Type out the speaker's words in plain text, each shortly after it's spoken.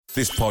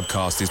This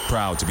podcast is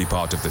proud to be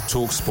part of the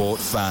TalkSport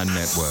Fan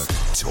Network.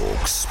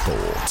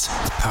 TalkSport.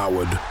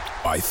 Powered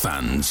by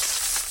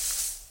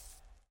fans.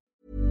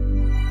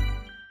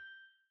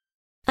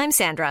 I'm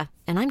Sandra,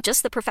 and I'm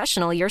just the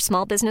professional your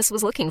small business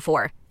was looking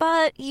for.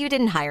 But you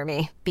didn't hire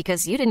me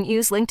because you didn't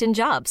use LinkedIn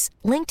Jobs.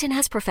 LinkedIn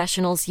has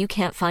professionals you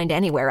can't find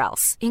anywhere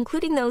else,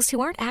 including those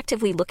who aren't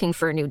actively looking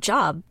for a new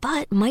job,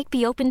 but might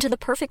be open to the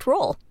perfect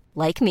role,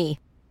 like me.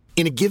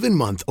 In a given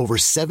month, over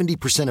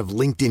 70% of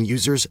LinkedIn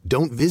users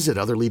don't visit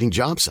other leading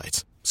job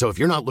sites. So if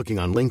you're not looking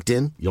on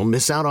LinkedIn, you'll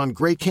miss out on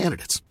great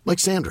candidates like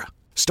Sandra.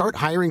 Start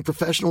hiring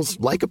professionals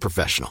like a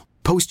professional.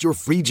 Post your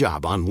free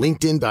job on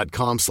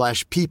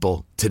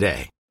linkedin.com/people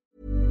today.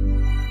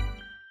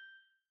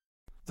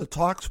 The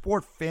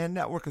TalkSport Fan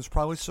Network is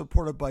proudly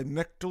supported by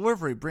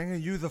McDelivery,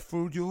 bringing you the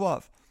food you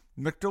love.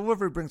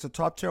 McDelivery brings a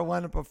top-tier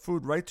lineup of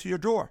food right to your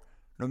door.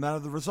 No matter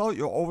the result,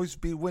 you'll always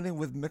be winning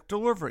with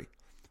McDelivery.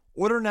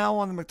 Order now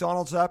on the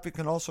McDonald's app. You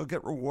can also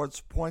get rewards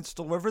points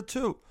delivered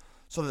too,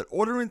 so that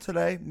ordering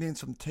today means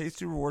some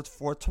tasty rewards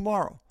for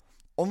tomorrow.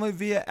 Only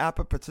via app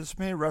at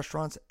participating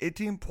restaurants.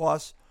 18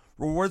 plus.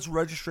 Rewards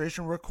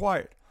registration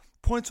required.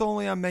 Points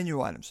only on menu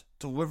items.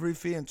 Delivery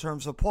fee and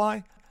terms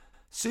apply.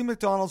 See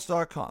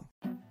McDonald's.com.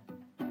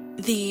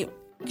 The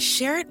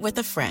share it with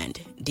a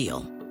friend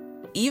deal.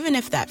 Even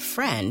if that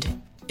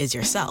friend is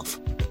yourself.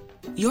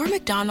 Your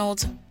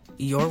McDonald's,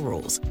 your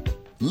rules.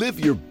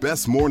 Live your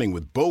best morning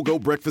with BOGO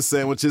breakfast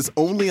sandwiches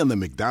only on the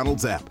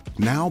McDonald's app.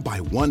 Now buy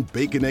one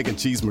bacon, egg, and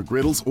cheese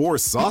McGriddles or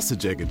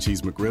sausage, egg, and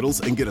cheese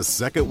McGriddles and get a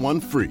second one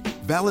free.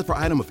 Valid for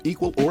item of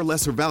equal or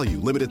lesser value.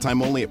 Limited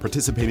time only at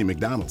participating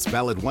McDonald's.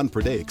 Valid one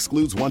per day.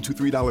 Excludes $1, $2,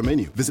 $3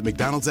 menu. Visit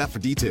McDonald's app for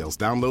details.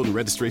 Download and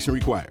registration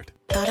required.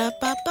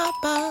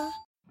 Ba-da-ba-ba-ba.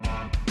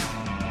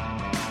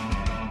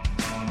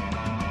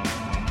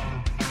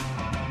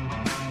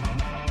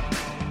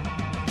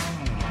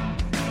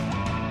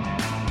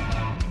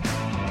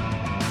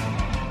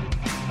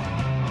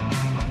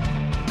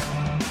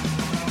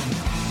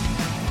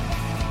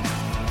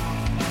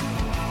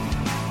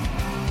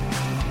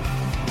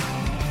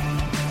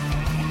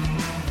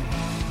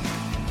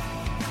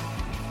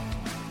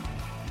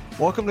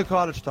 Welcome to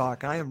Cottage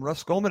Talk. I am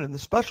Russ Goldman. In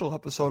this special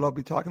episode, I'll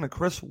be talking to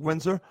Chris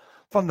Windsor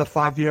from the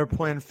 5-Year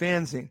Plan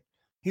fanzine.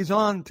 He's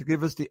on to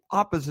give us the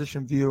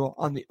opposition view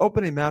on the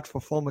opening match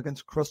for Fulham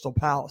against Crystal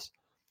Palace.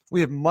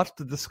 We have much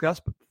to discuss,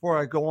 but before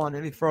I go on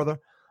any further,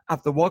 I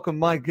have to welcome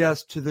my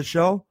guest to the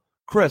show.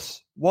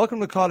 Chris, welcome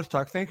to Cottage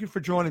Talk. Thank you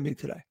for joining me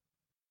today.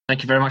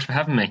 Thank you very much for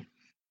having me.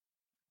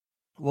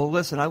 Well,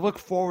 listen, I look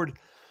forward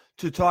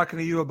to talking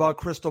to you about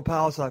Crystal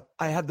Palace.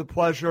 I had the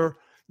pleasure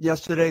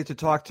yesterday to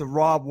talk to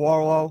Rob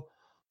Warlow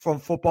from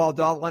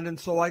Football.London,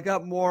 so I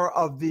got more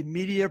of the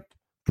media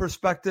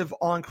perspective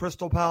on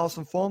Crystal Palace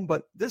and Fulham,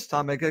 but this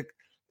time I get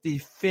the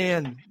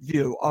fan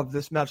view of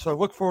this match. So I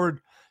look forward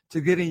to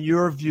getting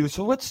your view.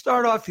 So let's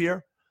start off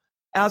here.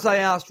 As I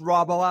asked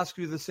Rob, I'll ask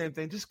you the same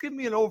thing. Just give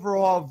me an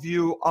overall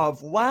view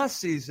of last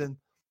season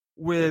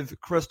with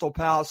Crystal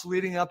Palace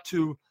leading up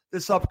to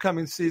this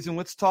upcoming season.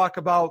 Let's talk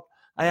about,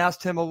 I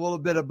asked him a little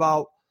bit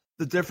about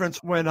the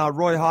difference when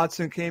Roy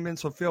Hodgson came in,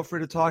 so feel free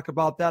to talk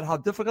about that, how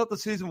difficult the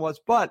season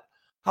was, but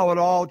how it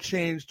all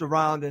changed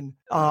around and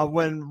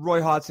when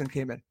Roy Hodgson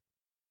came in.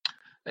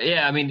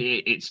 Yeah, I mean,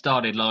 it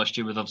started last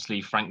year with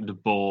obviously Frank de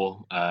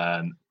Boer,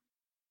 a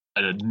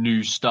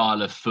new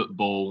style of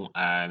football.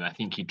 I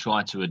think he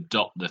tried to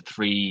adopt the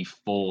 3-4-3,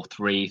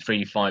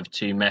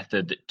 3-5-2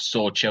 method that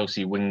saw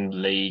Chelsea win the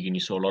league, and you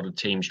saw a lot of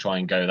teams try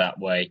and go that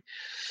way,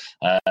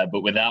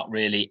 but without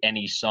really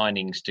any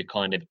signings to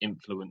kind of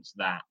influence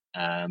that.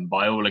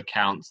 By all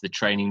accounts, the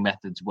training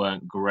methods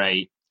weren't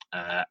great.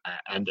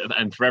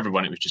 And for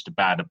everyone, it was just a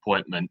bad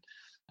appointment.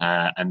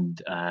 I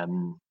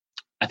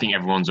think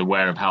everyone's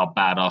aware of how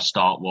bad our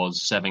start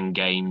was. 7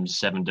 games,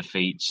 7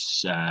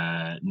 defeats,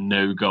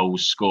 no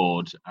goals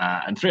scored.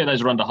 And 3 of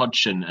those were under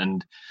Hodgson.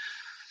 And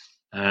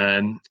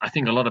I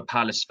think a lot of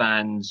Palace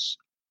fans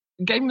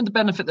gave him the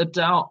benefit of the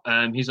doubt.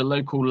 He's a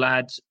local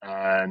lad.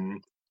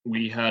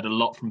 We heard a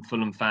lot from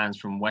Fulham fans,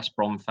 from West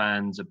Brom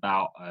fans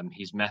about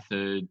his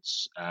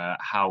methods,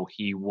 how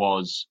he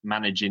was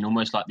managing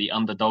almost like the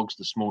underdogs,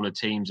 the smaller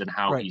teams, and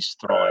how he's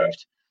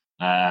thrived.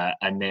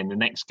 And then the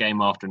next game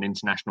after an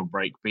international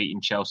break, beating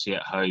Chelsea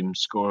at home,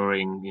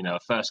 scoring,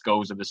 first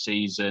goals of the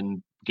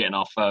season, getting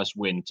our first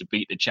win to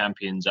beat the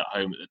champions at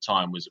home at the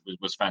time was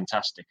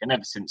fantastic. And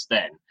ever since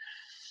then,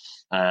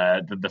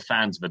 the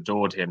fans have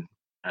adored him.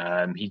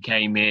 He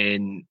came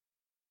in,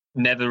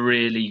 never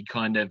really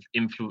kind of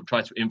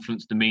tried to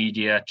influence the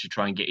media to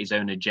try and get his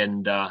own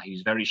agenda. He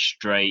was very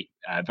straight,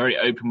 very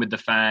open with the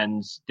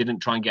fans, didn't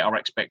try and get our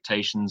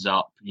expectations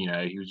up.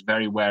 He was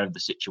very aware of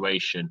the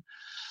situation.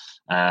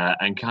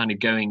 And kind of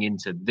going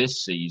into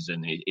this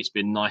season, it's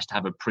been nice to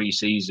have a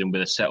pre-season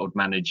with a settled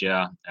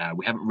manager.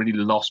 We haven't really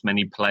lost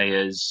many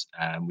players.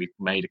 We've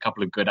made a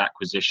couple of good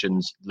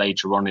acquisitions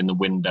later on in the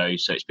window.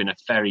 So it's been a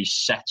very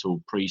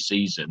settled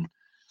pre-season.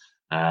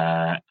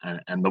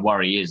 And the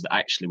worry is that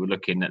actually we're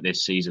looking at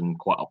this season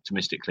quite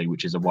optimistically,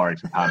 which is a worry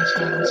for Palace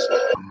fans.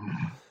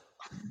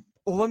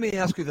 Well, let me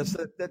ask you this.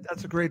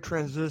 That's a great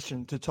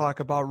transition to talk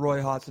about Roy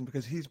Hodgson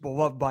because he's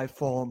beloved by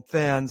Fulham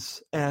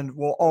fans and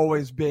will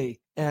always be.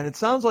 And it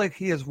sounds like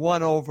he has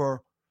won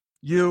over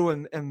you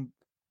and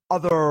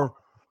other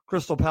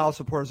Crystal Palace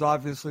supporters,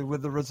 obviously,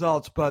 with the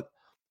results. But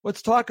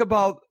let's talk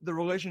about the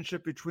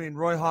relationship between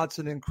Roy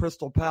Hodgson and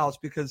Crystal Palace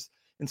because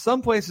in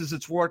some places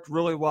it's worked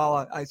really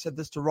well. I said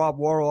this to Rob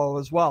Warlow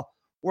as well.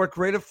 Worked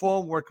great at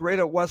Fulham, worked great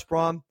at West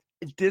Brom.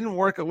 It didn't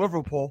work at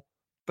Liverpool,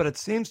 but it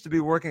seems to be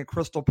working at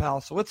Crystal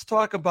Palace. So let's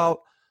talk about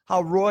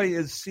how Roy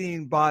is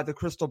seen by the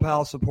Crystal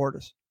Palace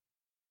supporters.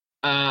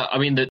 I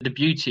mean, the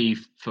beauty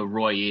for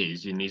Roy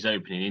is, in his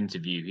opening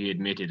interview, he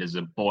admitted as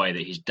a boy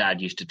that his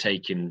dad used to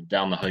take him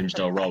down the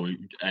Homestyle Road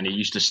and he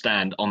used to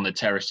stand on the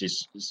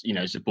terraces,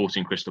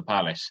 supporting Crystal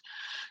Palace.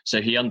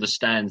 So he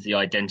understands the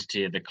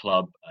identity of the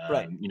club.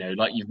 Right.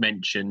 Like you've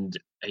mentioned,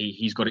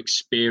 he's got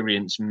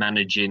experience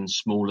managing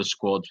smaller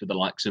squads with the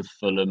likes of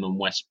Fulham and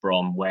West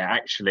Brom, where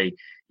actually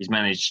he's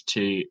managed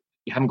to...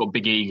 You haven't got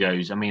big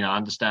egos. I mean, I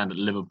understand that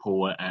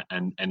Liverpool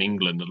and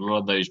England, a lot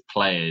of those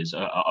players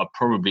are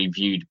probably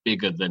viewed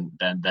bigger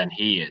than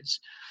he is.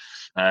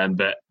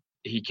 But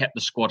he kept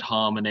the squad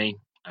harmony.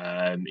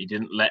 He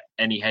didn't let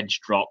any heads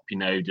drop,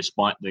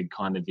 despite the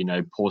kind of,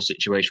 poor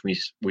situation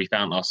we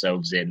found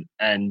ourselves in.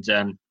 And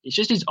it's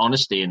just his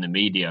honesty in the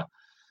media.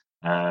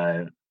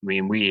 I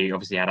mean, we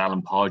obviously had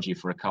Alan Pardew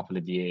for a couple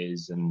of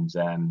years, and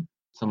some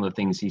of the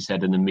things he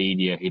said in the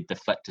media, he'd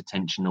deflect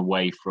attention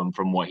away from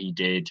what he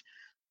did.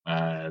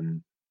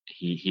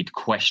 He'd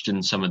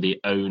questioned some of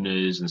the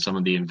owners and some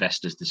of the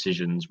investors'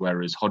 decisions,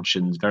 whereas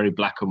Hodgson's very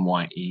black and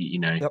white.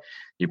 He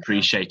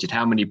appreciated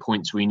how many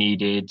points we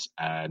needed.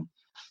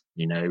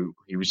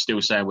 He was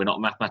still saying we're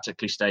not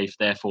mathematically safe,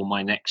 therefore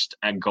my next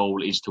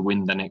goal is to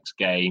win the next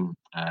game.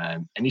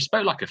 And he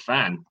spoke like a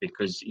fan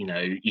because,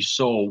 you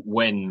saw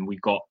when we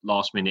got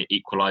last-minute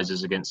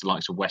equalisers against the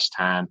likes of West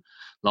Ham,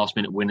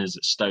 last-minute winners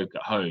at Stoke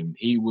at home.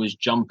 He was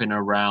jumping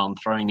around,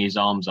 throwing his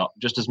arms up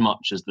just as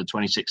much as the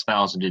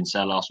 26,000 in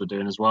Selhurst were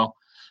doing as well.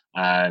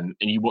 And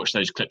you watch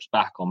those clips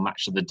back on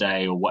Match of the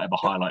Day or whatever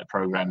highlight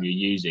programme you're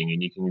using,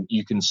 and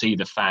you can see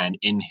the fan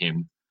in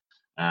him.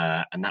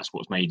 And that's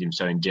what's made him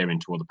so endearing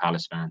to all the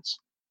Palace fans.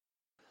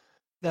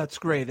 That's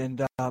great.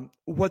 And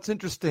what's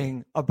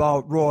interesting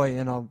about Roy,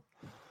 and I'll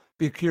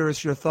be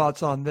curious your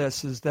thoughts on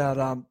this, is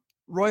that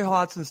Roy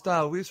Hodgson's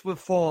style, at least with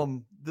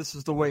Fulham, this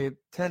is the way it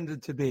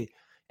tended to be.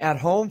 At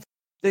home,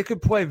 they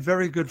could play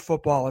very good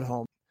football at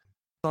home.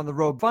 On the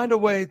road, find a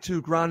way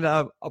to ground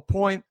out a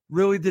point.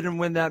 Really didn't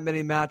win that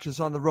many matches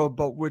on the road,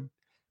 but would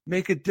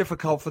make it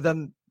difficult for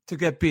them to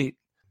get beat.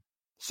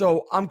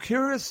 So I'm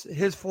curious,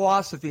 his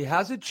philosophy,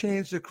 has it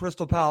changed at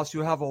Crystal Palace? You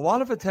have a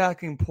lot of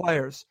attacking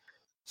players.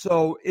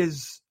 So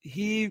is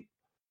he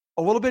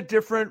a little bit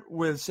different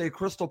with, say,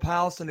 Crystal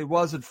Palace than he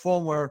was at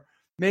Fulham, where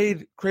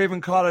made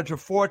Craven Cottage a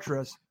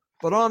fortress?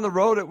 But on the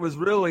road, it was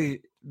really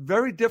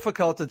very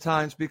difficult at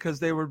times because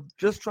they were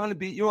just trying to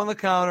beat you on the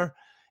counter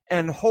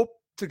and hope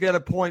to get a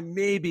point,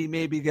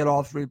 maybe get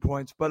all 3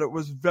 points. But it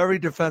was very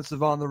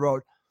defensive on the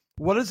road.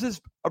 What has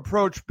his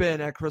approach been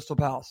at Crystal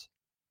Palace?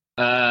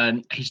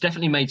 He's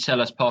definitely made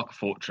Selhurst Park a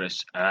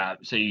fortress.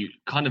 So you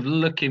kind of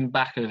looking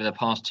back over the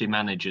past two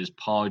managers,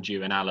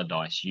 Pardew and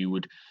Allardyce,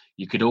 you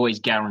could always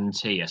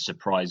guarantee a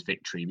surprise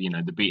victory.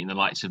 The beating the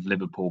likes of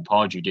Liverpool.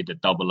 Pardew did a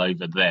double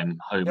over them,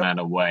 home and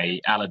away.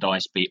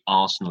 Allardyce beat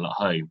Arsenal at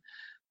home.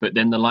 But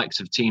then the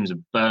likes of teams of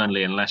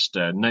Burnley and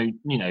Leicester,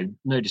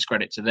 no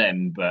discredit to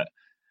them, but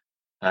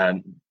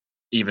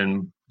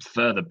even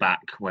further back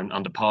when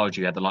under Pardew,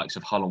 you had the likes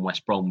of Hull and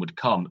West Brom would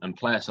come and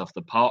play us off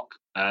the park.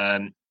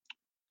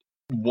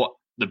 What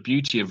the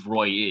beauty of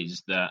Roy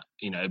is that,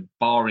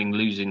 barring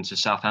losing to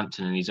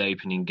Southampton in his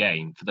opening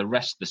game, for the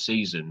rest of the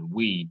season,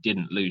 we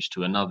didn't lose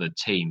to another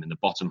team in the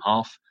bottom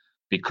half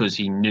because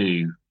he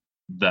knew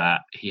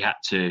that he had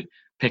to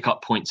pick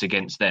up points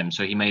against them.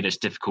 So he made us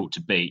difficult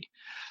to beat.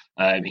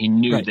 He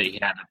knew that he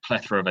had a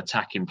plethora of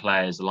attacking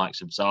players, the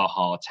likes of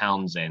Zaha,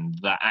 Townsend,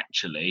 that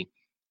actually,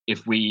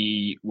 if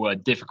we were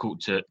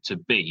difficult to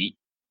beat,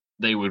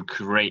 they would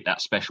create that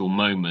special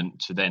moment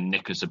to then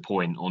nick us a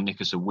point or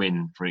nick us a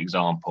win, for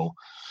example.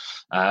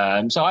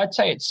 So I'd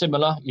say it's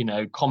similar,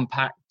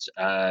 compact,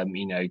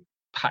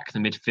 pack the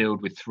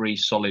midfield with three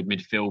solid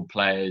midfield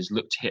players,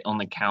 look to hit on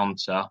the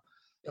counter.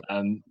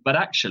 But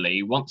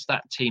actually, once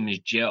that team has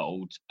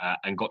gelled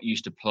and got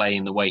used to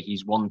playing the way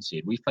he's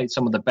wanted, we've played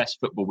some of the best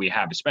football we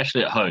have,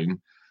 especially at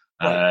home,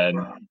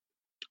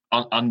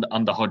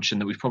 under Hodgson,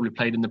 that we've probably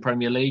played in the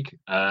Premier League.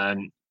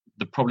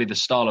 Probably the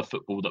style of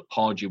football that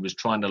Pardew was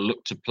trying to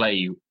look to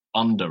play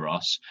under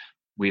us,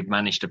 we've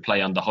managed to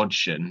play under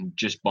Hodgson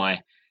just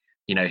by,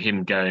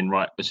 him going,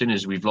 right, as soon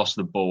as we've lost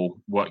the ball,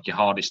 work your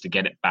hardest to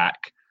get it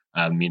back,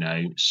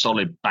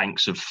 solid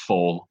banks of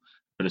four.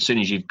 But as soon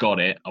as you've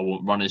got it, I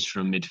want runners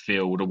from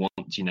midfield. I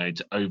want,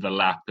 to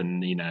overlap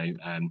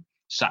and,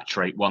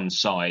 saturate one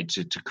side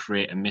to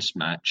create a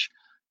mismatch.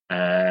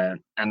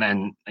 And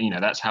then,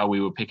 that's how we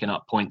were picking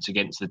up points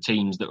against the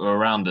teams that were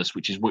around us,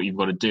 which is what you've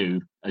got to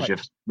do as your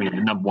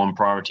number one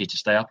priority to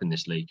stay up in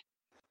this league.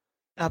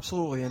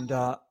 Absolutely. And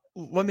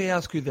let me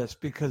ask you this,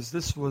 because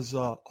this was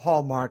a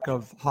hallmark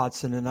of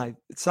Hodgson, and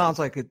it sounds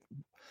like it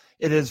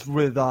is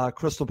with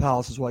Crystal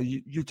Palace as well.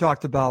 You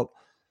talked about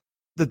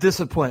the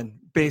discipline,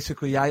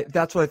 basically.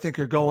 That's what I think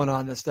you're going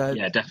on this.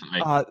 Yeah,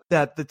 definitely.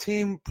 That the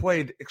team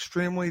played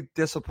extremely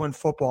disciplined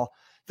football.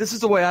 This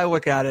is the way I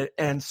look at it,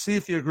 and see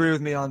if you agree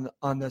with me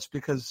on this,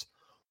 because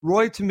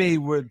Roy, to me,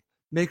 would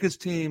make his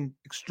team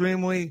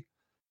extremely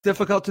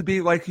difficult to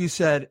beat, like you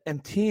said,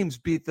 and teams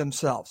beat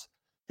themselves.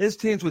 His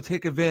teams would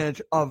take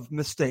advantage of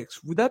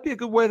mistakes. Would that be a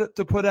good way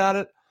to put at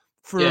it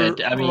for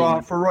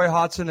Roy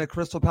Hodgson at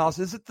Crystal Palace?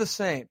 Is it the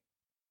same?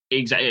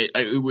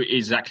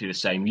 Exactly the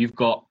same. You've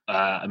got,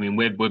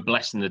 we're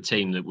blessed in the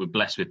team that we're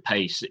blessed with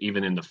pace,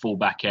 even in the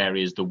fullback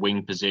areas, the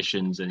wing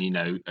positions, and,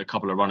 a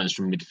couple of runners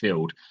from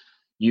midfield.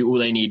 All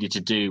they needed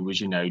to do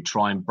was,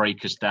 try and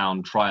break us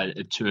down, try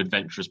a too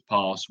adventurous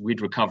pass.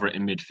 We'd recover it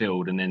in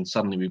midfield, and then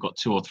suddenly we've got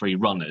 2 or 3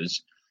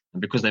 runners.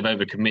 And because they've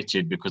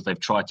overcommitted, because they've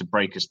tried to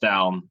break us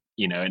down,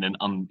 in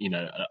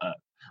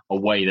a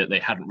way that they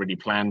hadn't really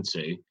planned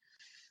to,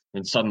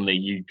 and suddenly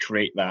you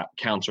create that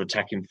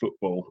counter-attacking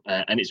football.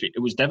 And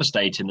it was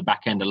devastating the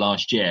back end of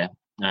last year.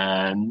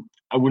 I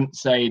wouldn't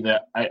say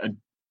that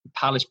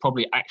Palace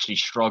probably actually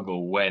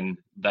struggle when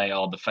they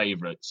are the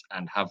favourites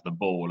and have the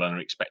ball and are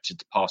expected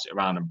to pass it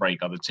around and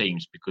break other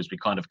teams, because we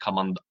kind of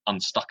come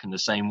unstuck in the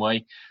same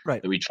way.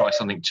 Right. That we try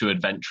something too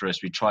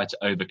adventurous. We try to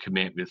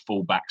overcommit with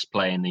full-backs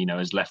playing,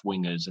 as left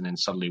wingers, and then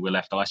suddenly we're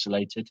left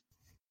isolated.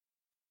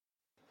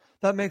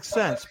 That makes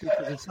sense,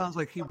 because it sounds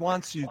like he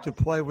wants you to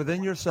play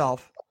within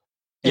yourself.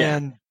 Yeah.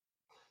 And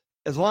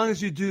as long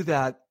as you do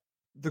that,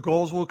 the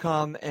goals will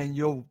come and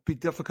you'll be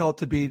difficult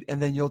to beat,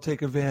 and then you'll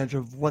take advantage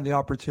of when the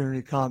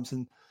opportunity comes.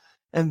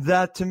 And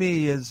that, to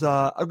me, is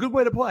a good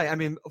way to play. I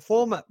mean,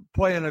 Fulham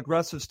play an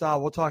aggressive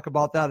style. We'll talk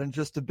about that in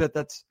just a bit.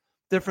 That's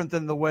different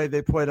than the way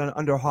they played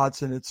under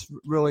Hodgson. It's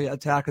really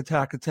attack.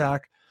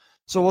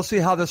 So we'll see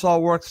how this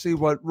all works, see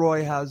what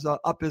Roy has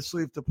up his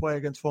sleeve to play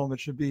against Fulham. It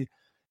should be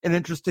an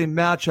interesting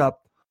matchup.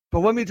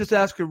 But let me just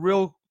ask you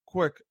real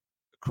quick,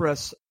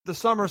 Chris. The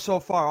summer so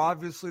far,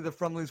 obviously the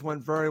friendlies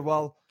went very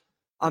well.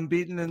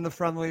 Unbeaten in the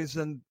friendlies,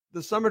 and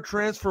the summer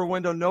transfer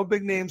window, no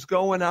big names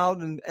going out,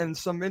 and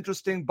some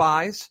interesting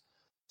buys.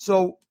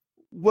 So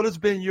what has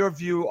been your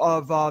view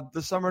of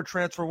the summer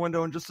transfer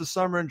window and just the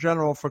summer in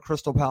general for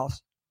Crystal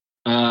Palace?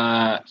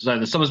 So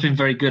the summer's been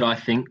very good, I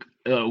think.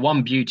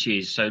 One beauty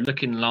is, so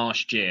looking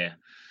last year,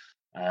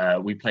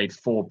 we played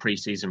 4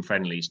 pre-season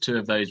friendlies. 2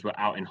 of those were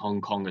out in Hong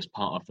Kong as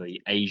part of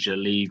the Asia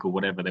League or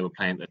whatever they were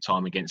playing at the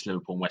time against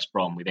Liverpool and West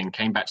Brom. We then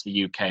came back to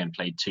the UK and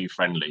played 2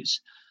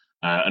 friendlies.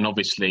 And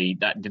obviously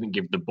that didn't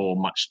give the ball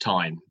much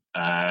time.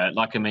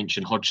 Like I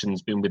mentioned,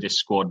 Hodgson's been with this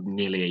squad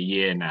nearly a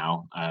year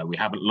now. We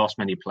haven't lost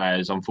many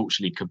players.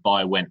 Unfortunately,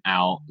 Cabaye went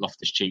out.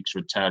 Loftus-Cheek's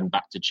returned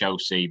back to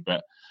Chelsea,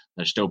 but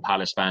there's still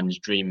Palace fans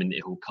dreaming that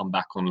he'll come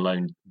back on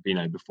loan,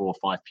 before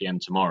 5 p.m.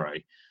 tomorrow.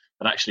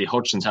 But actually,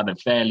 Hodgson's had a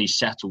fairly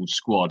settled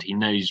squad. He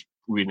knows,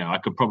 I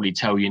could probably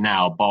tell you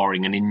now,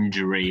 barring an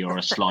injury or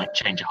a slight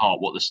change of heart,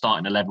 what the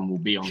starting 11 will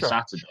be on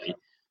Saturday,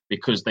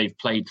 because they've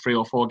played 3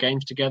 or 4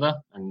 games together.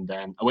 And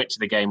I went to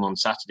the game on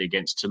Saturday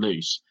against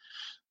Toulouse,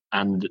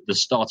 and the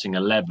starting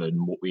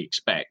 11, what we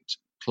expect,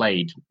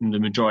 the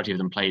majority of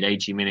them played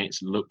 80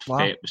 minutes, looked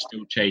fit, were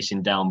still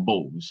chasing down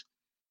balls.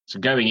 So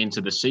going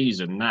into the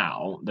season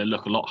now, they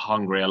look a lot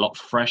hungrier, a lot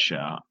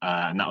fresher.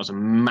 And that was a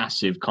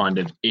massive kind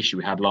of issue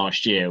we had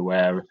last year,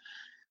 where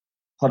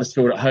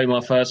Huddersfield at home,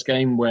 our first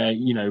game, where,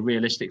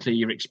 realistically,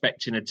 you're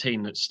expecting a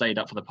team that's stayed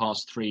up for the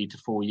past 3 to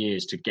 4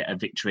 years to get a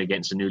victory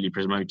against a newly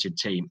promoted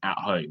team at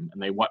home.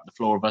 And they wiped the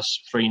floor of us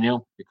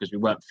 3-0 because we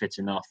weren't fit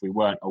enough. We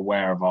weren't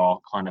aware of our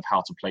kind of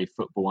how to play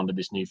football under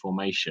this new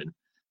formation.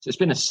 So it's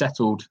been a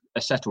settled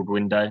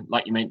window.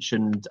 Like you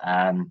mentioned,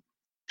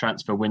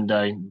 transfer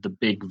window, the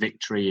big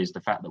victory is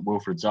the fact that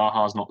Wilfried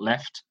Zaha's not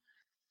left.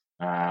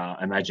 I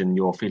imagine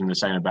you're feeling the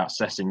same about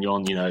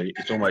Sessegnon.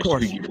 It's almost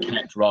who you've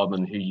kept rather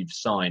than who you've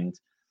signed.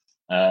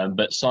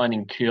 But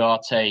signing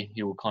Kouyaté,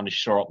 who will kind of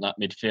shore up that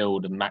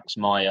midfield, and Max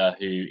Meyer,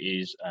 who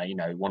is,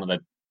 one of the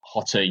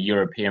hotter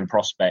European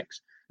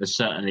prospects, has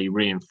certainly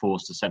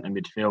reinforced the centre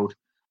midfield.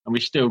 And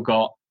we've still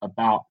got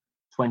about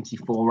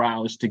 24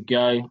 hours to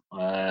go.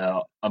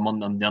 I'm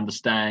on the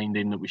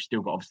understanding that we've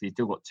still got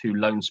 2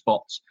 loan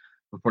spots.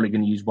 We're probably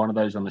going to use one of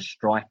those on a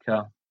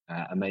striker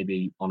and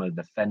maybe on a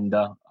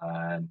defender,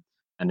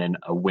 and then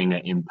a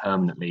winger in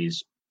permanently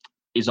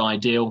is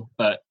ideal.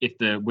 But if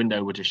the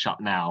window were to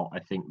shut now, I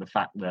think the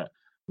fact that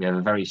we have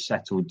a very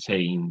settled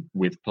team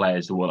with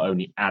players that will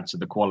only add to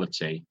the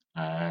quality,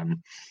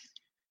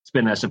 it's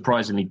been a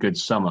surprisingly good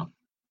summer.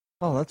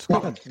 Oh, that's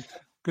good.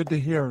 Good to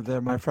hear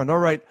there, my friend. All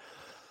right,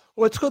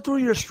 let's go through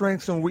your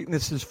strengths and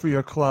weaknesses for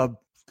your club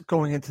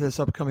going into this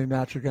upcoming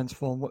match against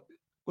Fulham.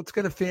 Let's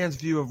get a fan's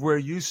view of where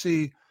you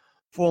see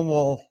Fulham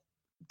will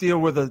deal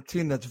with a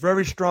team that's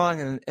very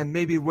strong, and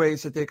maybe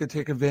ways that they could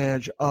take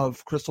advantage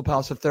of Crystal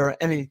Palace if there are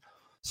any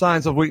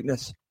signs of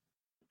weakness.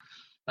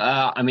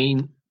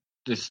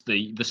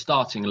 the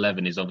starting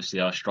 11 is obviously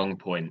our strong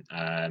point.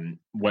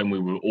 When we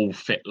were all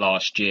fit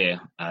last year,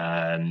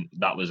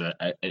 that was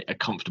a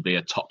comfortably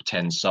a top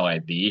 10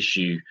 side. The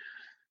issue,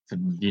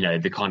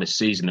 the kind of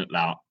season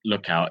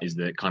lookout is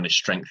the kind of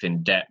strength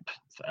in depth.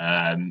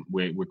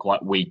 We're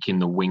quite weak in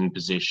the wing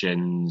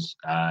positions,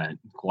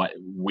 quite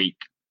weak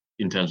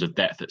in terms of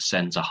depth at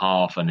centre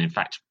half, and in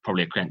fact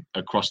probably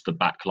across the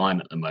back line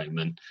at the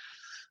moment.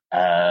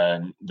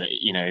 In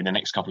the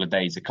next couple of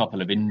days, a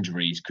couple of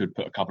injuries could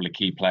put a couple of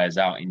key players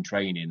out in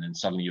training, and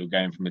suddenly you're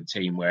going from a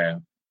team where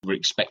we're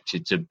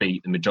expected to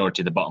beat the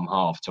majority of the bottom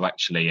half to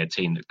actually a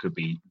team that could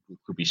be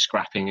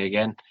scrapping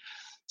again.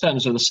 In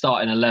terms of the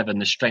starting 11,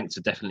 the strengths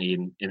are definitely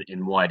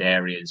in wide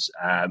areas.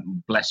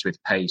 Blessed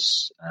with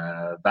pace,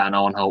 Van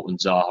Aanholt and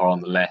Zaha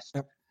on the left.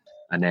 Yep.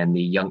 And then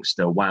the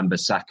youngster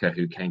Wan-Bissaka,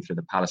 who came through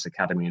the Palace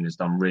Academy and has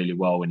done really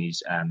well in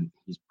his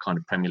kind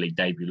of Premier League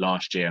debut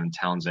last year, and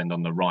Townsend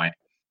on the right.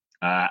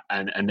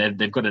 And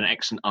they've got an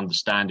excellent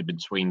understanding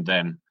between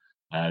them.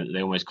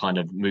 They almost kind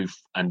of move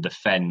and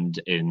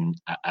defend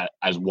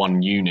as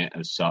one unit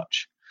as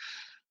such.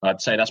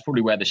 I'd say that's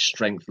probably where the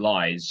strength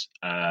lies.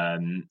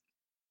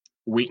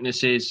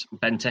 Weaknesses,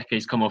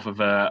 Benteke's come off of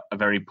a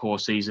very poor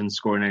season,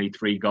 scoring only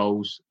 3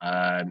 goals.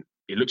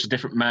 He looks a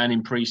different man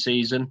in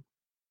pre-season,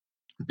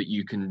 but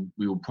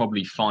we will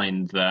probably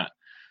find that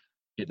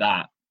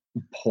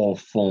poor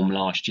form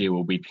last year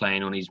will be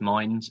playing on his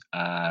mind.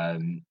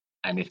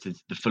 And if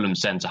the Fulham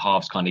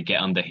centre-halves kind of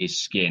get under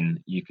his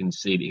skin, you can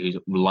see that he's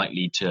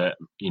likely to,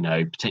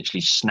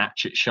 potentially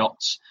snatch at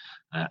shots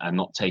and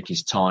not take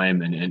his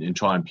time and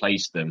try and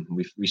place them.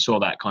 We saw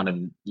that kind of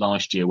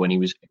last year when he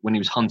was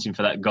hunting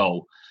for that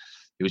goal.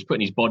 He was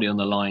putting his body on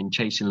the line,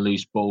 chasing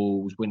loose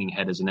balls, winning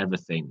headers and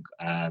everything.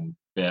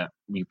 But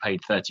we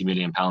paid £30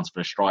 million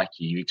for a striker.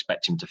 You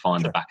expect him to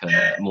find the back of the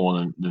net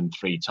more than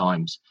 3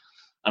 times.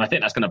 And I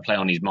think that's going to play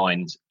on his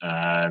mind.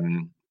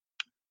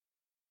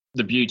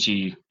 The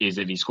beauty is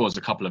if he scores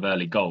a couple of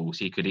early goals,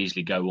 he could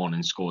easily go on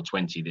and score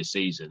 20 this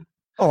season.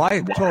 Oh,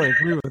 I totally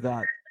agree with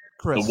that,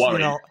 Chris. The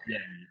worry,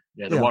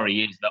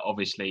 worry is that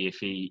obviously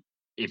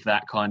if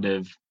that kind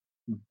of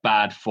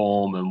bad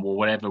form and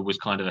whatever was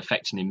kind of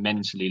affecting him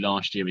mentally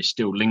last year is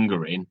still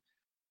lingering,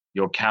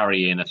 you're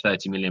carrying a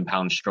 £30 million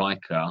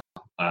striker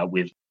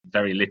with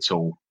very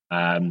little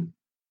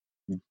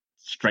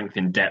strength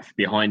and depth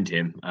behind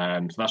him.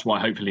 So that's why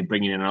hopefully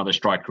bringing in another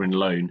striker in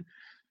loan.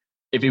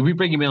 If we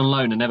bring him in on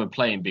loan and never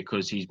play him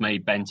because he's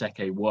made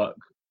Benteke work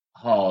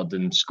hard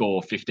and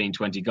score 15,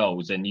 20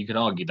 goals, then you could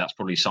argue that's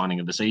probably signing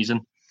of the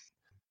season.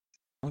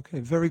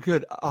 Okay, very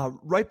good.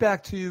 Right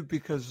back to you,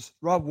 because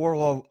Rob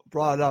Warlow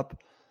brought up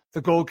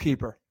the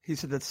goalkeeper. He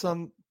said that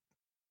some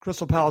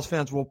Crystal Palace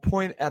fans will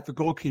point at the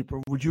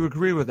goalkeeper. Would you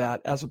agree with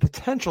that as a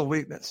potential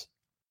weakness?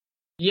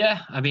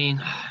 Yeah, I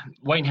mean,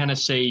 Wayne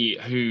Hennessy,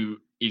 who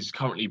is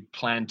currently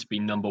planned to be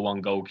number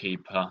 1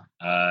 goalkeeper,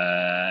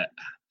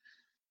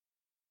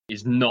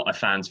 is not a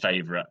fan's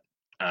favourite.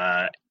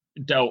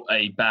 Dealt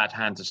a bad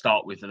hand to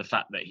start with, the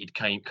fact that he'd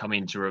come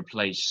in to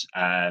replace,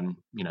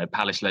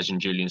 Palace legend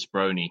Julian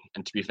Speroni.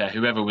 And to be fair,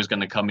 whoever was going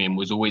to come in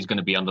was always going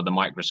to be under the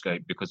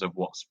microscope because of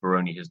what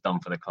Speroni has done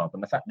for the club.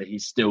 And the fact that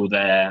he's still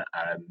there,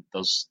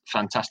 does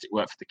fantastic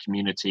work for the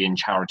community and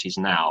charities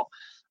now.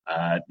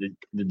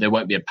 There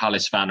won't be a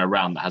Palace fan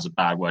around that has a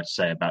bad word to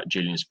say about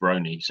Julian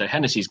Speroni. So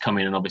Hennessy's come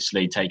in and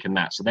obviously taken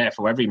that. So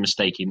therefore, every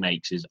mistake he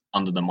makes is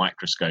under the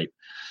microscope.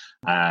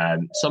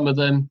 Some of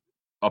them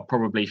are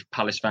probably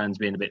Palace fans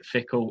being a bit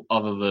fickle.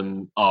 Other of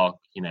them are,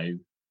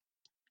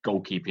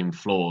 goalkeeping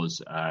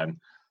flaws.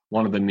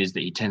 One of them is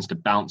that he tends to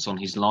bounce on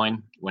his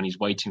line when he's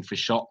waiting for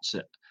shots.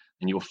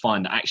 And you'll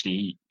find that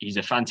actually he's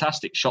a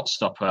fantastic shot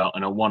stopper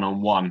in a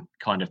one-on-one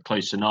kind of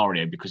close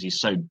scenario because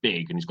he's so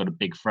big and he's got a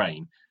big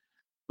frame.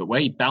 But where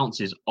he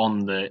bounces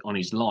on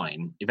his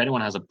line, if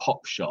anyone has a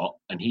pop shot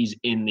and he's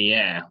in the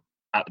air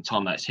at the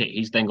time that's hit,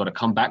 he's then got to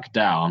come back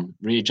down,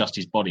 readjust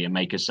his body and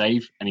make a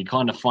save. And you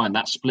kind of find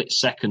that split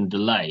second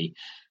delay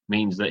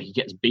means that he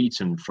gets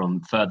beaten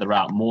from further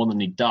out more than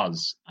he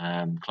does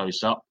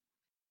close up.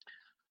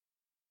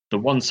 The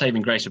one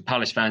saving grace of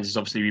Palace fans is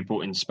obviously we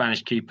brought in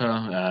Spanish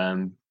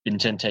keeper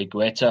Vicente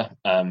Guetta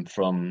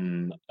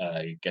from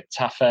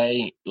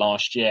Getafe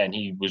last year, and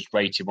he was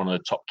rated one of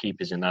the top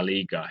keepers in La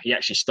Liga. He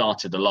actually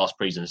started the last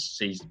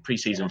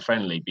pre-season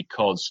friendly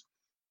because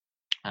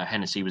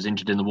Hennessy was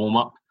injured in the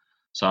warm-up.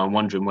 So I'm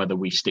wondering whether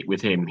we stick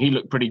with him. He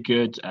looked pretty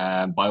good.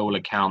 By all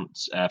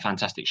accounts,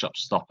 fantastic shot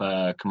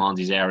stopper,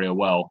 commands his area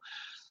well.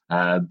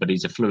 But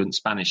he's a fluent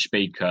Spanish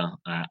speaker,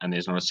 and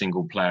there's not a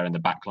single player in the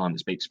back line that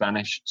speaks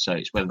Spanish. So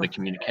it's whether the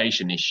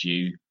communication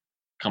issue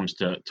comes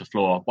to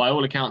floor. By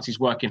all accounts, he's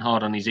working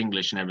hard on his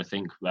English and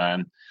everything.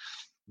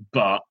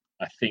 But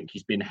I think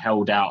he's been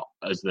held out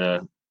as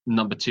the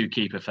number 2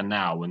 keeper for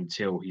now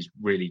until he's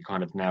really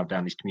kind of nailed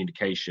down his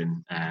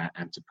communication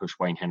and to push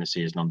Wayne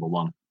Hennessy as number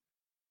 1.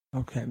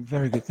 Okay,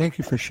 very good. Thank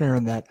you for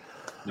sharing that.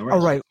 No worries.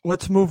 All right,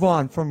 let's move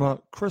on. From a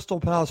Crystal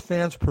Palace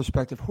fan's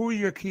perspective, who are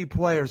your key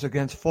players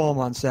against Fulham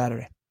on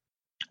Saturday?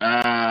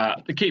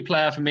 The key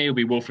player for me will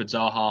be Wilfried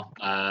Zaha.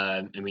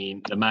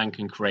 The man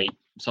can create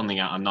something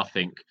out of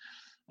nothing,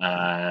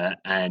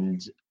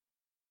 and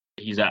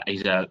he's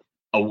a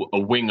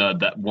winger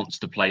that wants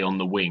to play on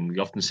the wing. We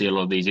often see a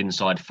lot of these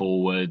inside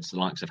forwards, the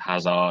likes of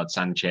Hazard,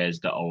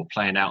 Sanchez, that are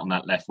playing out on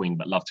that left wing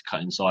but love to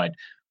cut inside.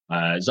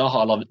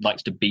 Zaha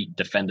likes to beat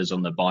defenders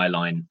on the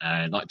byline,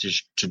 like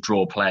to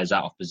draw players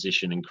out of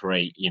position and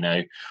create,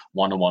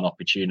 one-on-one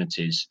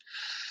opportunities.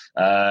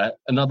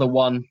 Another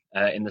one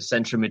in the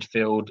centre of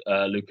midfield,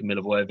 Luka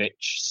Milivojevic,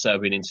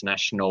 Serbian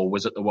international,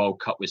 was at the World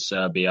Cup with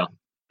Serbia.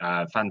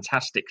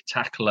 Fantastic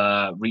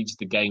tackler, reads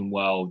the game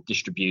well,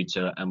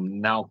 distributor,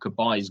 and now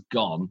Kabai's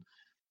gone.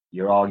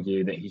 You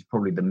argue that he's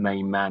probably the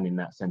main man in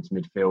that centre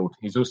midfield.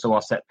 He's also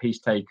our set piece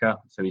taker,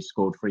 so he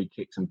scored free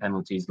kicks and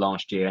penalties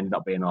last year, ended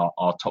up being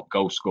our top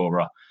goal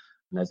scorer,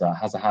 and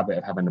has a habit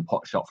of having a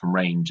pot shot from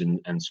range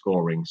and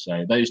scoring.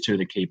 So those two are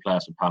the key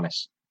players for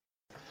Palace.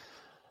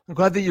 I'm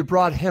glad that you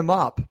brought him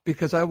up,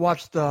 because I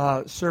watched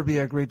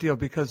Serbia a great deal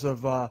because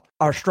of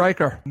our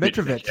striker,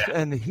 Mitrovic,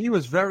 and he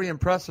was very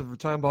impressive. We're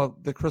talking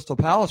about the Crystal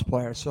Palace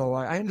player, so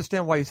I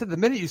understand why you said that.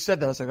 The minute you said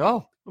that, I was like,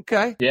 oh,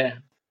 okay. Yeah.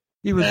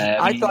 He was.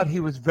 I thought he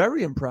was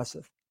very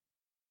impressive.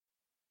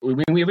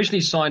 We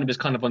originally signed him as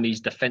kind of on these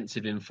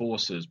defensive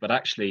enforcers, but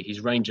actually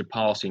his range of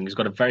passing, he's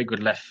got a very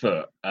good left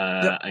foot,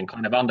 and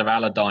kind of under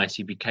Allardyce,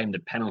 he became the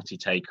penalty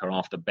taker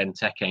after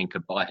Benteke and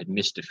Cabaye had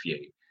missed a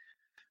few.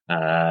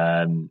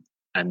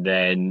 And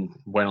then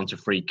went on to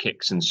free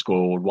kicks and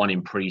scored one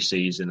in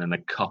pre-season and a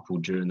couple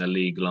during the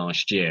league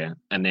last year.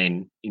 And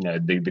then,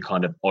 the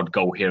kind of odd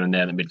goal here and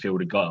there that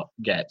midfielder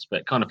gets.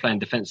 But kind of playing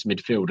defensive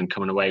midfield and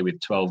coming away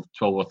with 12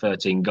 or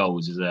 13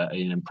 goals is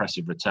an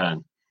impressive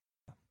return.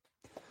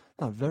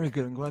 Oh, very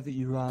good. I'm glad that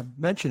you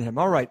mentioned him.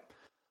 All right,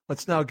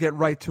 let's now get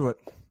right to it.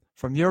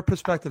 From your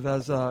perspective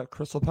as a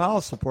Crystal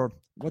Palace supporter,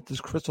 what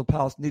does Crystal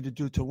Palace need to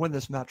do to win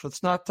this match?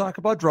 Let's not talk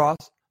about draws.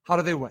 How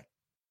do they win?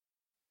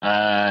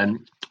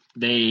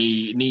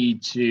 They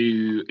need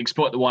to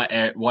exploit the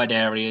wide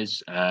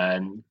areas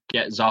and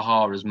get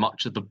Zaha as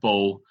much of the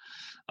ball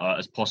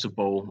as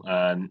possible.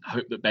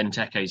 Hope that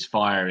Benteke is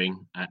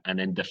firing, and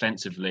then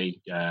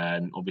defensively,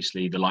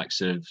 obviously the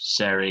likes of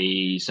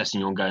Seri,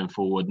 Sessegnon going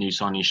forward, new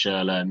signing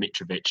Schürrle,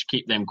 Mitrovic,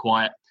 keep them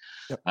quiet.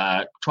 Yep.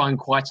 Try and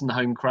quieten the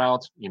home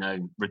crowd.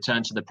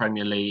 Return to the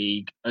Premier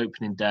League,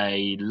 opening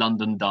day,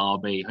 London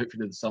derby.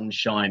 Hopefully the sun's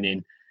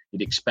shining.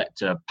 You'd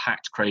expect a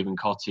packed Craven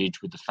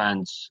Cottage with the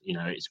fans.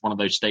 It's one of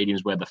those stadiums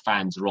where the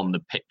fans are on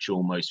the pitch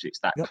almost. It's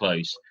that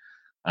close.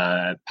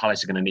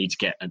 Palace are going to need to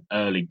get an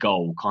early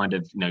goal, kind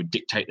of,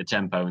 dictate the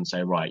tempo and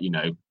say, right,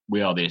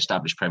 we are the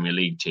established Premier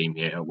League team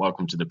here.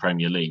 Welcome to the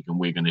Premier League, and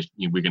we're going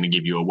to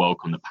give you a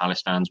welcome that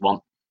Palace fans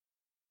want.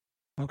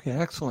 Okay,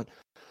 excellent.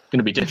 It's going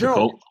to be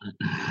difficult.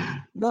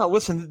 No,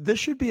 listen, this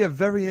should be a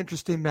very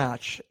interesting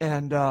match.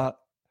 And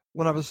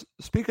when I was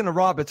speaking to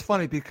Rob, it's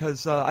funny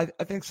because I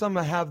think some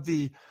have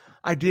the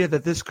idea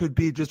that this could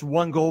be just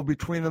one goal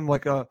between them,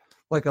 like a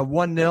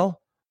 1-0.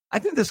 I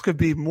think this could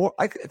be more.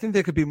 I think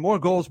there could be more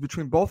goals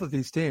between both of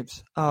these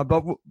teams.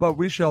 But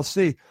we shall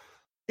see.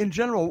 In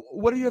general,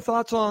 what are your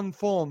thoughts on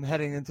Fulham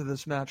heading into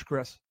this match,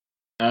 Chris?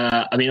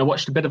 I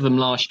watched a bit of them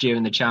last year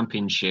in the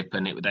Championship,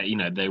 and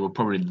they were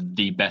probably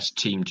the best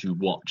team to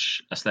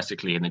watch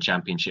aesthetically in the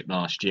Championship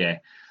last year.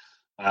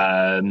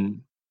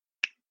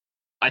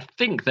 I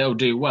think they'll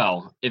do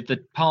well if the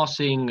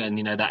passing and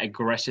that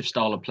aggressive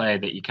style of play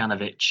that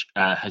Jukanovic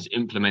has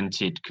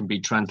implemented can be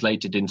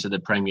translated into the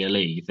Premier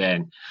League.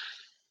 Then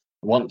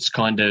once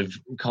kind of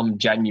come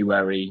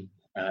January,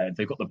 if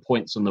they've got the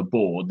points on the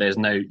board, there's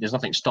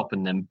nothing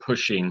stopping them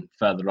pushing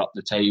further up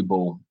the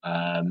table,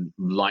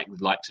 like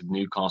the likes of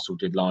Newcastle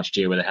did last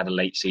year, where they had a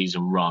late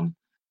season run.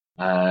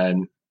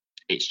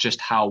 It's just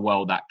how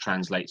well that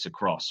translates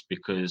across,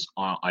 because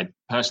I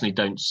personally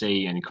don't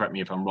see, and correct me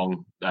if I'm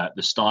wrong,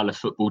 the style of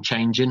football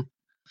changing.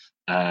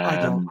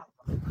 I don't.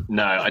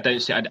 No, I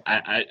don't see.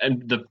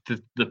 And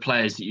the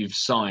players that you've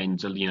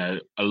signed,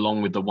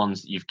 along with the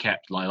ones that you've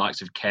kept, like the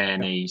likes of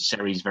Kearney,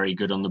 Seri's very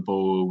good on the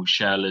ball,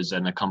 Schürrle's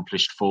an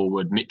accomplished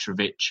forward,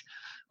 Mitrovic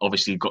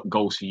obviously got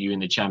goals for you in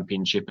the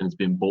Championship and has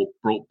been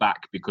brought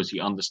back because he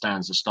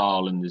understands the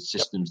style and the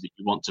systems that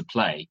you want to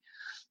play.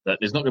 That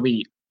there's not going to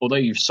be, although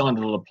you've signed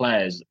a lot of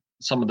players,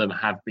 some of them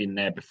have been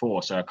there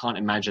before, so I can't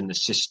imagine the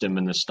system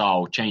and the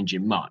style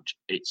changing much.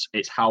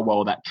 It's how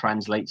well that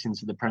translates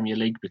into the Premier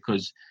League,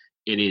 because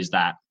it is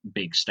that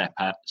big step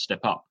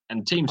up.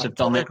 And teams have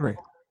done it.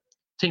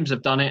 Teams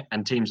have done it,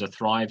 and teams have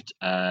thrived.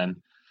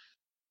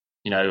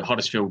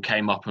 Huddersfield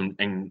came up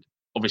and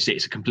obviously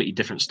it's a completely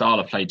different style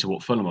of play to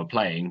what Fulham are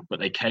playing, but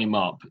they came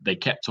up, they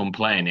kept on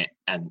playing it,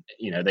 and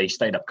they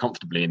stayed up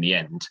comfortably in the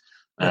end.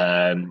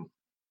 Yeah.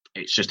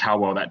 It's just how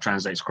well that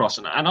translates across,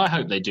 and I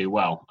hope they do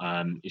well.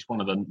 It's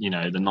one of the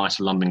the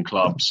nicer London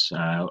clubs.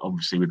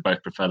 Obviously, we'd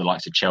both prefer the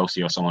likes of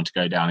Chelsea or someone to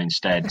go down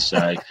instead.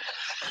 So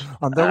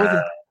I'm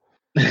there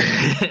with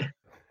you.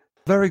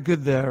 Very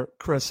good there,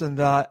 Chris. And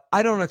I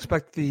don't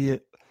expect the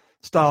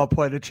style of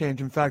play to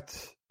change. In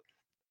fact,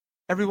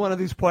 every one of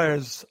these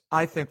players,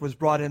 I think, was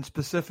brought in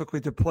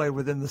specifically to play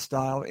within the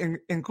style,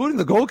 including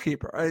the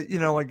goalkeeper.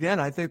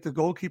 Again, I think the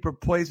goalkeeper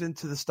plays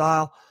into the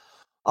style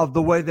of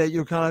the way that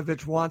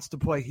Jokanovic wants to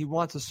play. He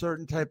wants a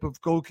certain type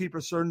of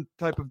goalkeeper, certain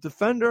type of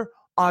defender,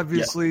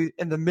 obviously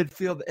in the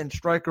midfield and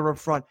striker up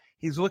front.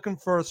 He's looking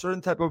for a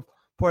certain type of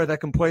player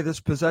that can play this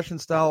possession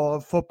style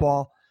of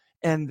football,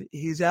 and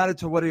he's added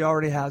to what he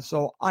already has.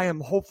 So I am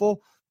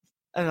hopeful,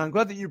 and I'm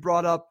glad that you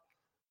brought up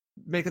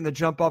making the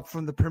jump up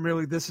from the Premier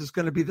League. This is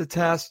going to be the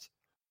test.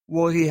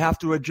 Will he have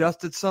to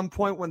adjust at some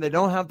point when they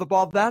don't have the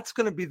ball? That's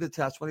going to be the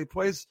test when he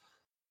plays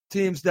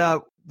teams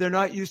that they're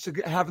not used to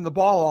having the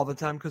ball all the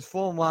time, because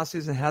Fulham last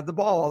season had the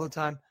ball all the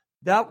time.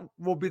 That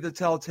will be the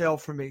telltale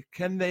for me.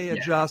 Can they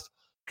adjust?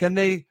 Can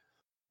they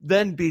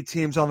then beat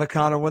teams on the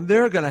counter when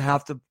they're going to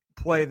have to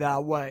play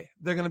that way?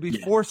 They're going to be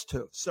forced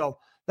to. So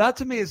that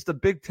to me is the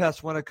big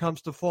test when it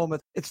comes to Fulham.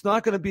 It's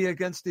not going to be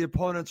against the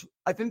opponents.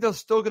 I think they're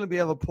still going to be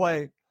able to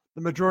play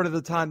the majority of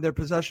the time their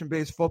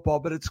possession-based football,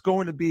 but it's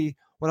going to be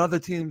when other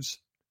teams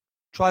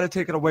try to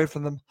take it away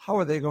from them. How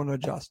are they going to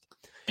adjust?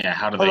 Yeah,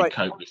 how do they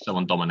cope with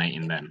someone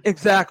dominating them?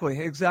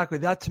 Exactly.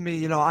 That to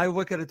me, I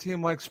look at a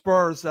team like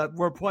Spurs that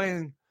were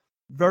playing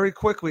very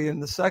quickly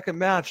in the second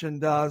match,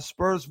 and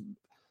Spurs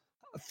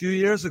a few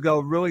years ago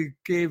really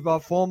gave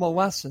Fulham a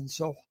lesson.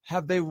 So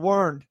have they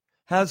learned?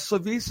 Has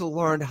Slavisa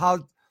learned how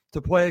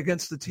to play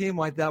against a team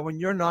like that when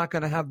you're not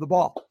going to have the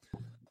ball?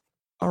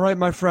 All right,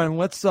 my friend,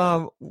 let's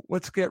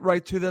get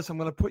right to this. I'm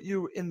going to put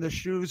you in the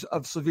shoes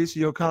of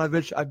Slavisa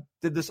Jokanovic. I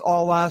did this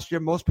all last year.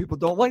 Most people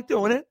don't like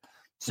doing it,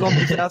 so I'm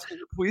just asking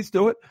you, please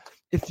do it.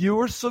 If you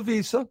were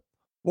Slavisa,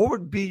 what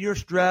would be your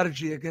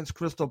strategy against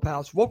Crystal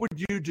Palace? What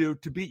would you do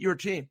to beat your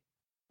team?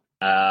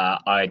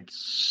 I'd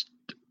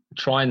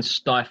try and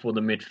stifle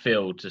the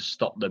midfield to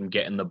stop them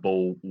getting the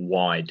ball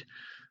wide.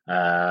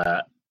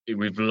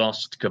 We've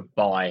lost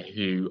Cabaye,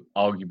 who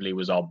arguably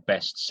was our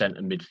best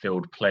centre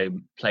midfield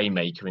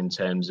playmaker in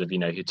terms of,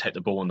 he'd take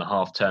the ball on the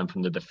half turn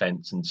from the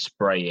defence and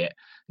spray it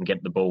and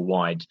get the ball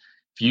wide.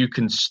 If you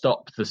can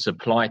stop the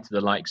supply to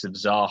the likes of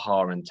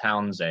Zaha and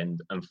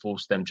Townsend and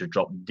force them to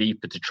drop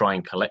deeper to try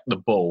and collect the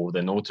ball,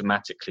 then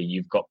automatically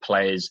you've got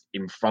players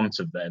in front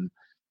of them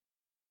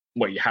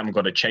where you haven't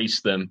got to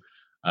chase them,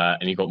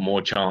 and you've got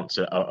more chance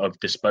of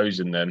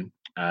disposing them.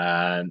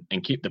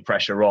 And keep the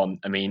pressure on.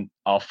 I mean,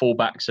 our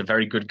fullbacks are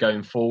very good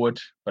going forward,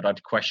 but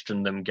I'd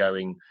question them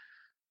going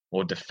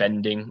or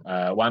defending.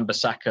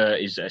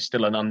 Wan-Bissaka is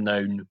still an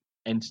unknown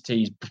entity.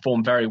 He's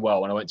performed very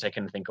well, and I won't take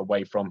anything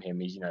away from him.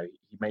 He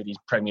made his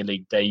Premier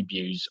League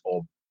debuts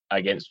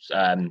against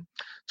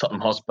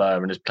Tottenham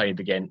Hotspur and has played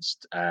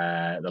against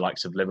the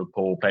likes of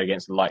Liverpool, played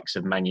against the likes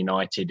of Man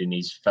United in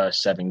his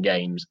first 7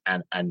 games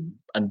and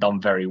done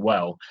very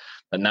well.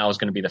 But now is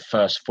going to be the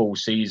first full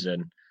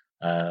season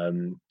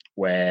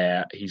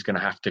where he's going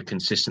to have to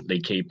consistently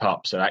keep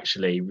up. So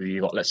actually,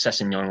 we've got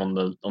Sessegnon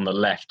on the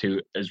left,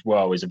 who as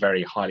well is a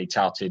very highly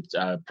touted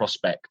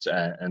prospect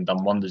and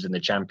done wonders in the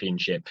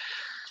Championship.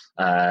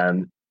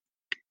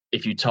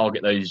 If you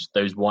target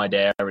those wide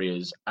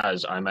areas,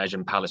 as I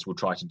imagine Palace will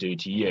try to do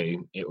to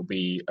you, it will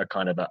be a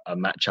kind of a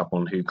match-up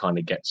on who kind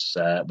of gets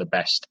the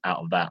best out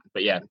of that.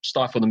 But yeah,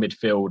 stifle the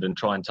midfield and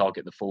try and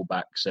target the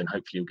fullbacks, and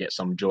hopefully you'll get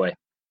some joy.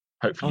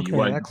 Hopefully you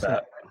won't.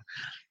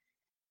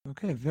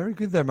 Okay, very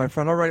good there, my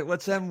friend. All right,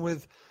 let's end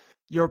with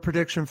your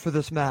prediction for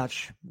this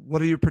match.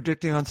 What are you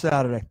predicting on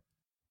Saturday?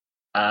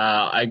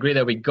 I agree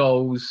there'll be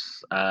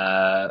goals.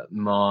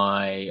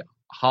 My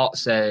heart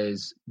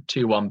says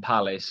 2-1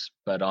 Palace,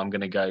 but I'm going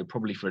to go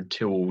probably for a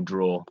 2-2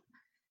 draw.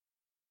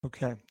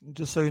 Okay,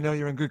 just so you know,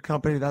 you're in good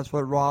company. That's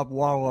what Rob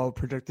Warlow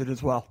predicted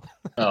as well.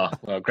 Oh,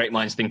 well, great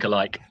minds think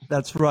alike.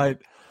 That's right.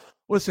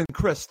 Listen,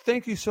 Chris,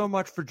 thank you so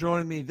much for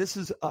joining me. This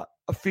is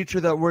a feature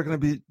that we're going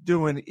to be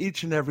doing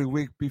each and every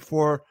week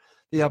before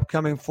the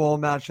upcoming fall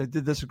match. I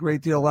did this a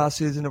great deal last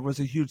season. It was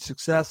a huge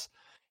success.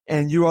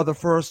 And you are the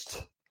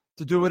first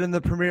to do it in the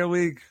Premier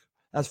League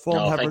as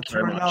Fulham have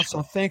returned now.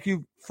 So thank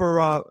you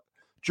for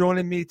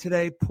joining me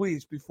today.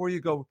 Please, before you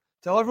go,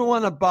 tell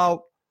everyone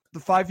about the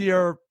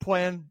 5-year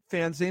plan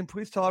fanzine.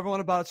 Please tell everyone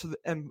about it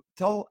and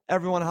tell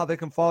everyone how they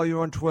can follow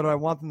you on Twitter. I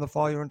want them to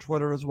follow you on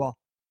Twitter as well.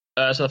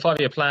 So the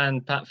 5-year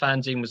plan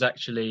fanzine was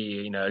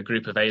actually, a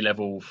group of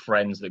A-level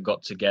friends that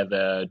got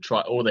together,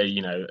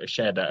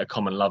 shared a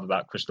common love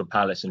about Crystal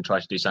Palace and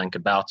tried to do something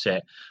about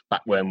it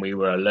back when we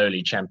were a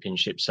lowly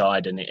Championship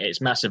side, and it's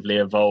massively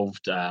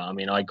evolved.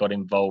 I got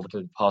involved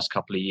for the past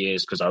couple of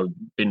years because I've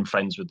been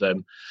friends with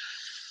them.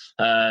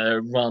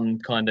 Run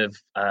kind of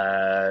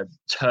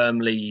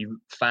termly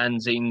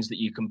fanzines that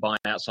you can buy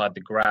outside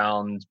the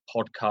ground,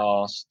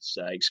 podcasts,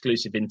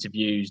 exclusive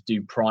interviews,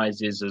 do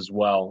prizes as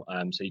well.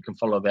 So you can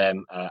follow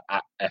them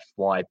at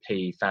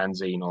FYP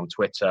Fanzine on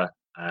Twitter.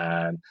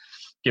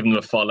 Give them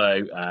a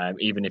follow,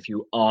 even if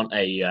you aren't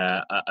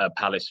a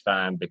Palace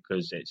fan,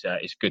 because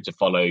it's good to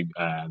follow.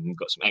 We've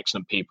got some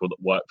excellent people that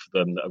work for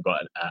them that have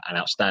got an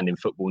outstanding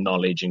football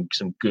knowledge and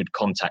some good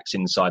contacts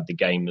inside the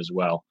game as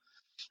well.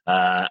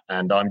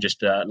 And I'm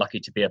just lucky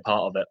to be a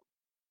part of it.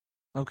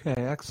 Okay,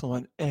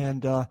 excellent.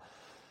 And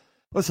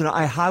listen,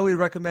 I highly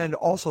recommend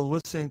also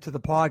listening to the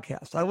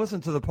podcast. I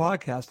listened to the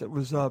podcast. It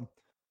was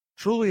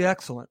Truly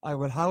excellent. I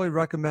would highly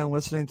recommend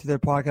listening to their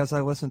podcast.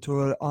 I listen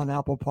to it on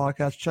Apple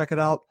Podcasts. Check it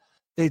out.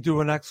 They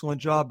do an excellent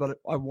job, but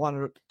I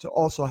wanted to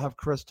also have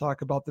Chris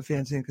talk about the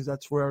fanzine because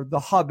that's where the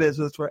hub is.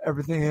 That's where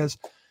everything is.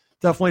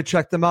 Definitely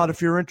check them out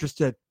if you're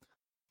interested.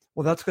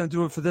 Well, that's going to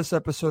do it for this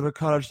episode of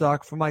Cottage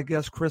Talk. For my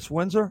guest, Chris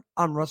Windsor,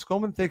 I'm Russ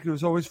Goldman. Thank you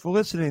as always for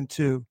listening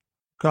to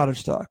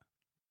Cottage Talk.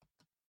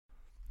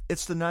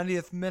 It's the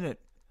 90th minute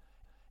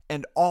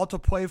and all to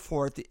play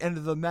for at the end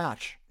of the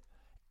match.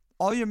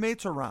 All your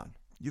mates are around.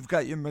 You've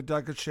got your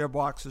McNugget share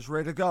boxes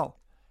ready to go.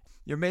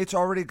 Your mates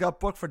already got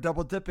booked for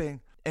double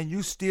dipping, and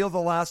you steal the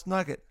last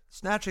nugget,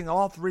 snatching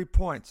all 3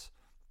 points.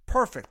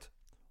 Perfect.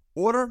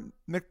 Order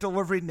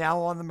McDelivery now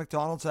on the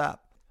McDonald's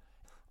app.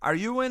 Are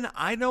you in?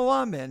 I know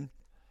I'm in.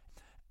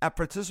 At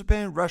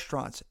participating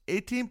restaurants,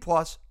 18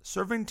 plus,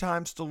 serving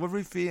times,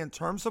 delivery fee, and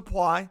terms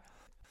apply.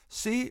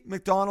 See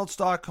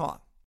McDonald's.com.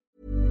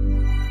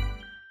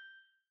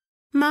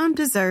 Mom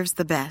deserves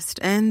the best,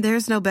 and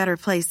there's no better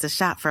place to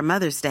shop for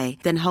Mother's Day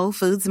than Whole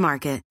Foods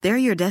Market. They're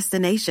your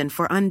destination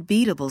for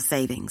unbeatable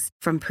savings,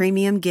 from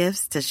premium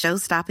gifts to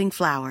show-stopping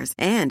flowers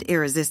and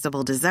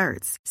irresistible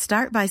desserts.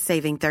 Start by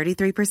saving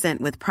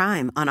 33% with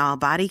Prime on all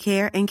body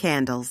care and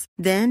candles.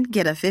 Then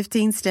get a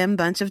 15-stem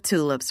bunch of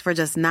tulips for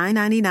just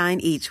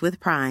 $9.99 each with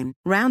Prime.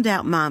 Round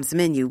out Mom's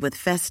menu with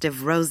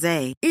festive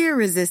rosé,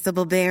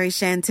 irresistible berry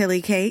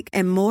chantilly cake,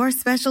 and more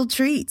special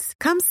treats.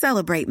 Come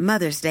celebrate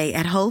Mother's Day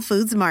at Whole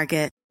Foods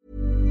Market.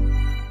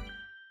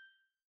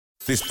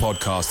 This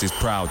podcast is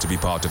proud to be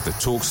part of the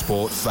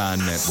TalkSport Fan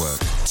Network.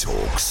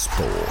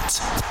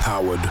 TalkSport.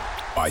 Powered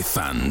by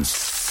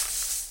fans.